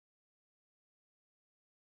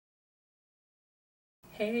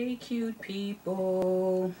Hey cute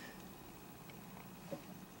people,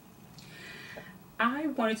 I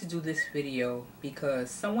wanted to do this video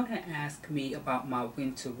because someone had asked me about my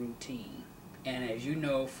winter routine. And as you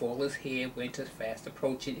know, fall is here, winter's fast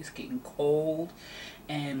approaching, it's getting cold,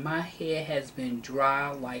 and my hair has been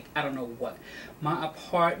dry like I don't know what. My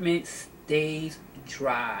apartment stays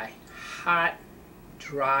dry, hot,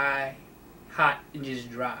 dry, hot, and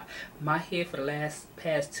just dry. My hair for the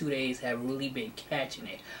past 2 days have really been catching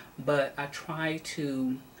it, but I try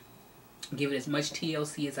to give it as much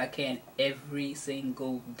TLC as I can every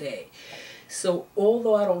single day. So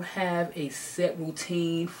although I don't have a set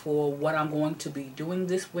routine for what I'm going to be doing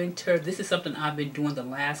this winter, this is something I've been doing the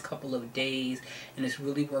last couple of days, and it's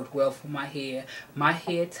really worked well for my hair. My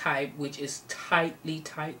hair type, which is tightly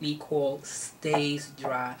called stays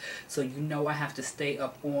dry, so you know I have to stay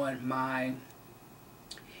up on my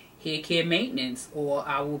hair care maintenance or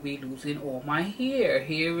I will be losing all my hair.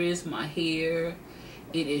 Here is my hair.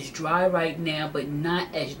 It is dry right now, but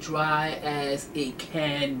not as dry as it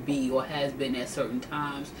can be or has been at certain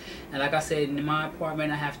times. And like I said, in my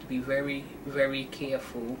apartment, I have to be very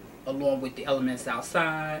careful along with the elements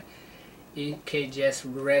outside. It can just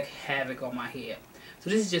wreak havoc on my hair. So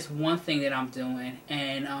this is just one thing that I'm doing.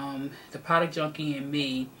 And the product junkie and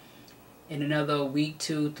me, in another week,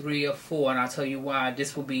 2, 3, or 4, and I'll tell you why,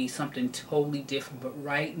 this will be something totally different. But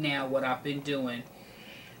right now, what I've been doing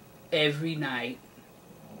every night,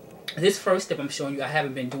 this first step I'm showing you, I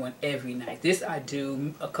haven't been doing every night. This I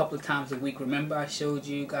do a couple of times a week. Remember I showed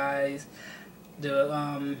you guys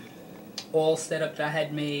the oil setup that I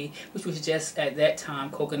had made, which was just at that time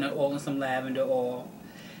coconut oil and some lavender oil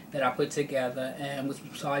that I put together and was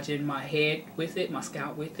massaging my head with it, my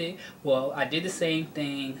scalp with it. Well, I did the same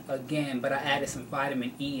thing again, but I added some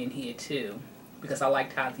vitamin E in here too, because I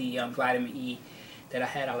liked how the vitamin E that I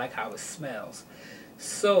had, I like how it smells.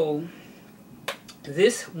 So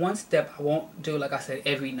this one step I won't do, like I said,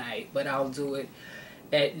 every night, but I'll do it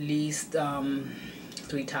at least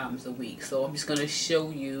 3 times a week. So I'm just going to show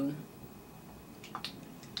you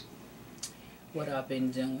what I've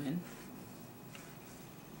been doing.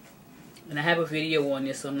 And I have a video on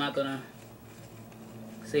this, so I'm not going to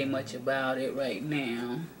say much about it right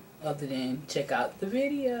now, other than check out the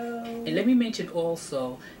video. And let me mention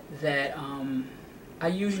also that I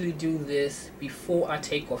usually do this before I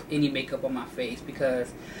take off any makeup on my face,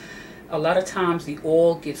 because a lot of times the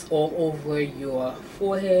oil gets all over your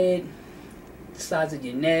forehead, the sides of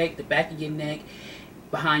your neck, the back of your neck,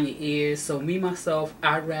 behind your ears. So me myself,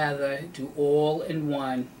 I'd rather do all in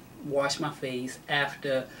one, wash my face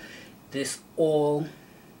after this oil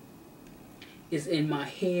is in my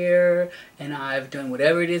hair and I've done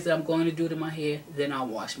whatever it is that I'm going to do to my hair, then I'll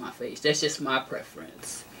wash my face. That's just my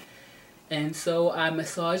preference. And so I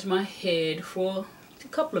massage my head for a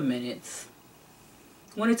couple of minutes.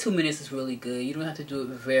 1 or 2 minutes is really good. You don't have to do it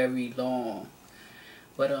very long.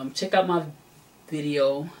 But check out my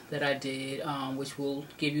video that I did, which will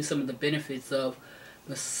give you some of the benefits of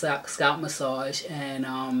scalp massage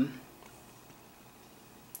and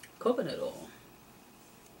coconut oil.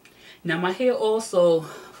 Now my hair also,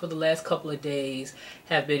 for the last couple of days,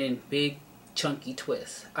 have been in big chunky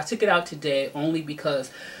twists. I took it out today only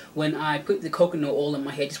because when I put the coconut oil in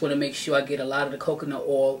my hair, I just want to make sure I get a lot of the coconut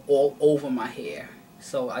oil all over my hair.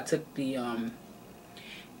 So I took the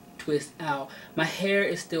twist out. My hair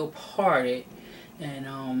is still parted, and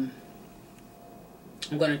I'm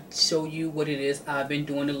going to show you what it is I've been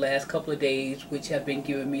doing the last couple of days, which have been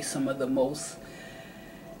giving me some of the most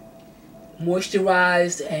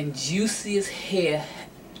moisturized and juiciest hair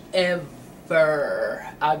ever.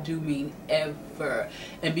 I do mean ever.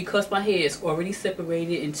 And because my hair is already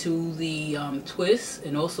separated into the twists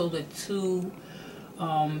and also the 2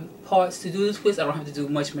 parts to do the twist, I don't have to do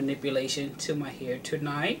much manipulation to my hair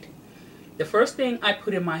tonight. The first thing I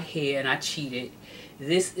put in my hair, and I cheated,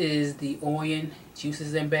 this is the Oyin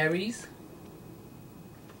Juices and Berries.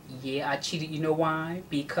 Yeah, I cheated. You know why?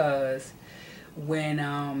 Because when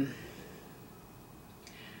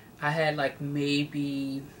I had like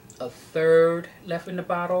maybe a third left in the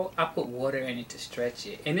bottle, I put water in it to stretch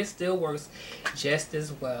it, and it still works just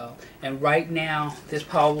as well. And right now there's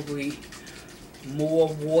probably more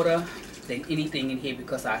water than anything in here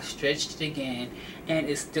because I stretched it again, and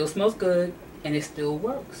it still smells good and it still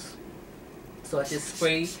works. So I just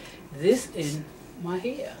spray this in my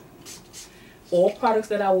hair. All products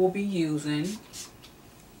that I will be using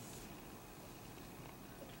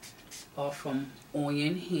are from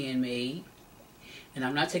Oyin Handmade. And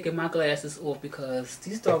I'm not taking my glasses off because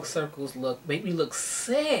these dark circles make me look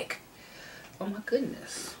sick. Oh my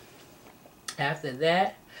goodness. After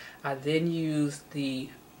that, I then used the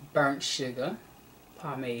burnt sugar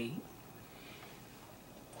pomade.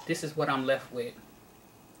 This is what I'm left with,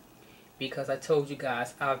 because I told you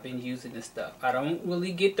guys I've been using this stuff. I don't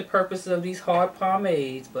really get the purpose of these hard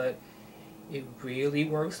pomades, but it really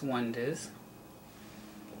works wonders.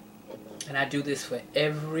 And I do this for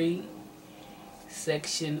every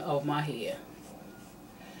section of my hair.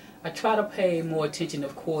 I try to pay more attention,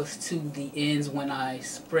 of course, to the ends when I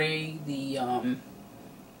spray the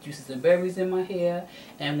juices and berries in my hair,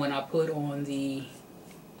 and when I put on the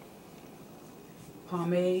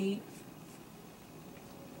pomade.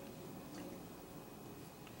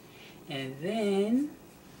 And then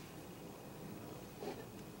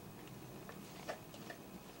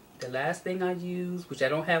the last thing I use, which I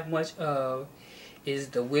don't have much of, is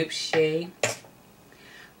the Whipped Shea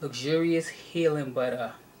Luxurious Healing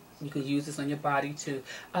Butter. You can use this on your body too.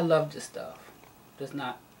 I love this stuff. There's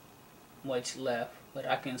not much left, but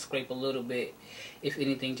I can scrape a little bit, if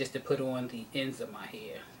anything, just to put on the ends of my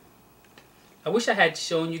hair. I wish I had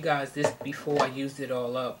shown you guys this before I used it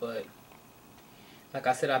all up, but like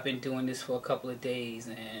I said, I've been doing this for a couple of days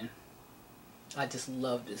and I just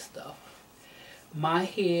love this stuff. My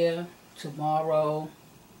hair tomorrow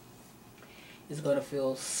is going to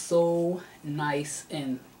feel so nice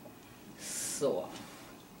and soft.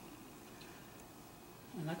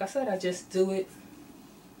 And like I said, I just do it.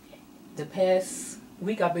 The past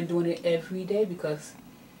week I've been doing it every day because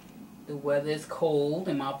the weather is cold.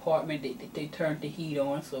 In my apartment, they turned the heat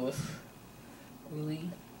on, so it's really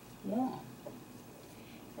warm.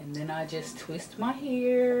 And then I just twist my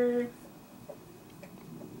hair.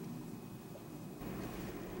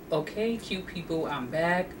 Okay, cute people, I'm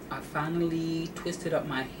back. I finally twisted up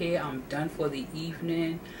my hair. I'm done for the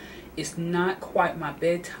evening. It's not quite my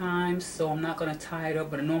bedtime, so I'm not going to tie it up.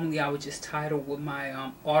 But normally I would just tie it up with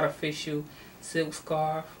my artificial silk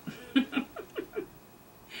scarf.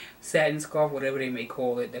 Satin scarf, whatever they may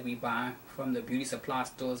call it, that we buy from the beauty supply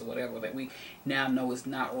stores or whatever, that we now know is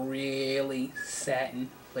not really satin.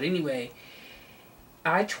 But anyway,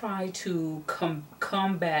 I try to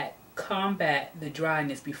combat the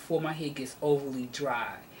dryness before my hair gets overly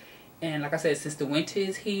dry. And like I said, since the winter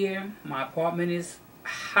is here, my apartment is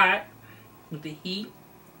hot with the heat,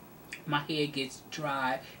 my hair gets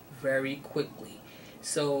dry very quickly.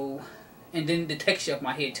 So, and then the texture of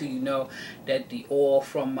my hair too, you know that the oil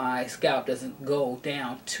from my scalp doesn't go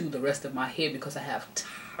down to the rest of my hair because I have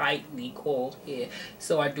tightly coiled hair.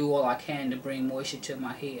 So I do all I can to bring moisture to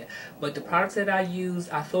my hair. But the products that I use,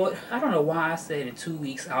 I don't know why I said in 2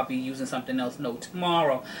 weeks I'll be using something else. No,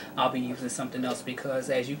 tomorrow I'll be using something else, because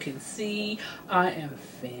as you can see, I am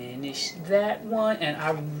finished that one and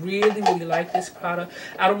I really like this product.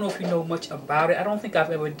 I don't know if you know much about it. I don't think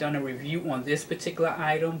I've ever done a review on this particular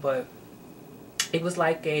item, but it was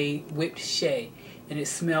like a whipped shea, and it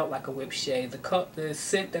smelled like a whipped shea. The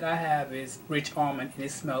scent that I have is rich almond, and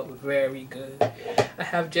it smelled very good. I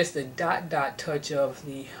have just a dot touch of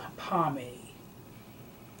the pomade,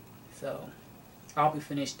 so I'll be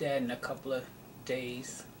finished that in a couple of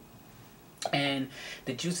days. And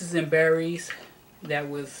the juices and berries that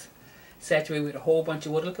was saturated with a whole bunch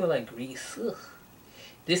of what looked like grease. Ugh.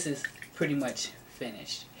 This is pretty much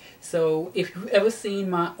finished. So if you've ever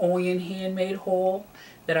seen my Oyin Handmade haul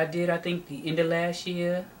that I did, I think the end of last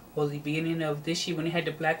year or the beginning of this year when they had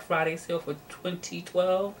the Black Friday sale for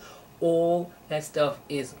 2012, all that stuff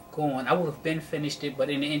is gone. I would have been finished it,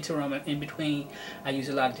 but in the interim, in between, I use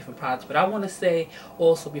a lot of different products. But I want to say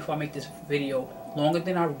also, before I make this video longer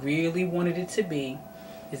than I really wanted it to be,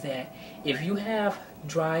 is that if you have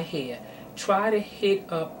dry hair, try to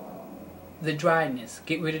hit up the dryness.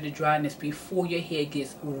 Get rid of the dryness before your hair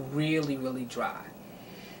gets really dry.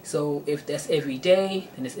 So if that's every day,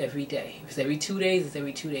 then it's every day. If it's every 2 days, it's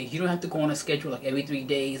every 2 days. You don't have to go on a schedule like every 3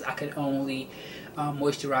 days. I can only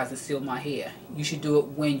moisturize and seal my hair. You should do it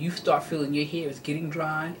when you start feeling your hair is getting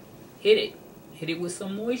dry. Hit it. Hit it with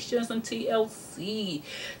some moisture and some TLC.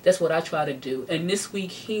 That's what I try to do. And this week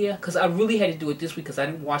here, because I really had to do it this week because I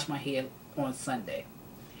didn't wash my hair on Sunday.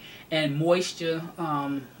 And moisture,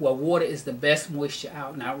 well, water is the best moisture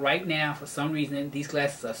out. Now, right now, for some reason, these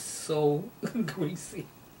glasses are so greasy.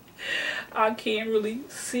 I can't really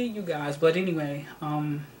see you guys. But anyway,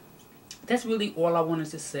 that's really all I wanted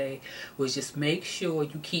to say, was just make sure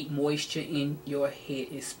you keep moisture in your hair,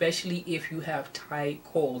 especially if you have tight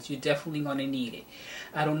coils. You're definitely going to need it.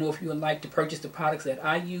 I don't know if you would like to purchase the products that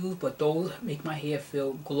I use, but those make my hair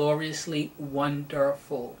feel gloriously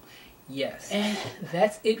wonderful. Yes. And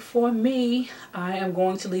that's it for me. I am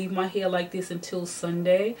going to leave my hair like this until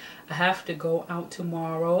Sunday. I have to go out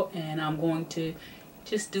tomorrow, and I'm going to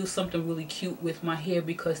just do something really cute with my hair,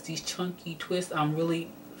 because these chunky twists, I'm really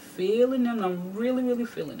feeling them. I'm really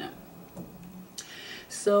feeling them.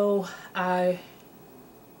 So I'm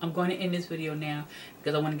going to end this video now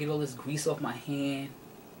because I want to get all this grease off my hand,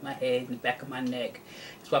 my head, and the back of my neck.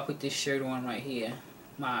 So I put this shirt on right here,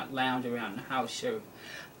 my lounge around the house shirt.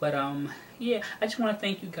 But yeah, I just want to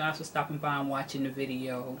thank you guys for stopping by and watching the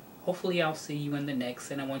video. Hopefully I'll see you in the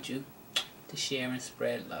next, and I want you to share and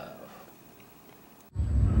spread love.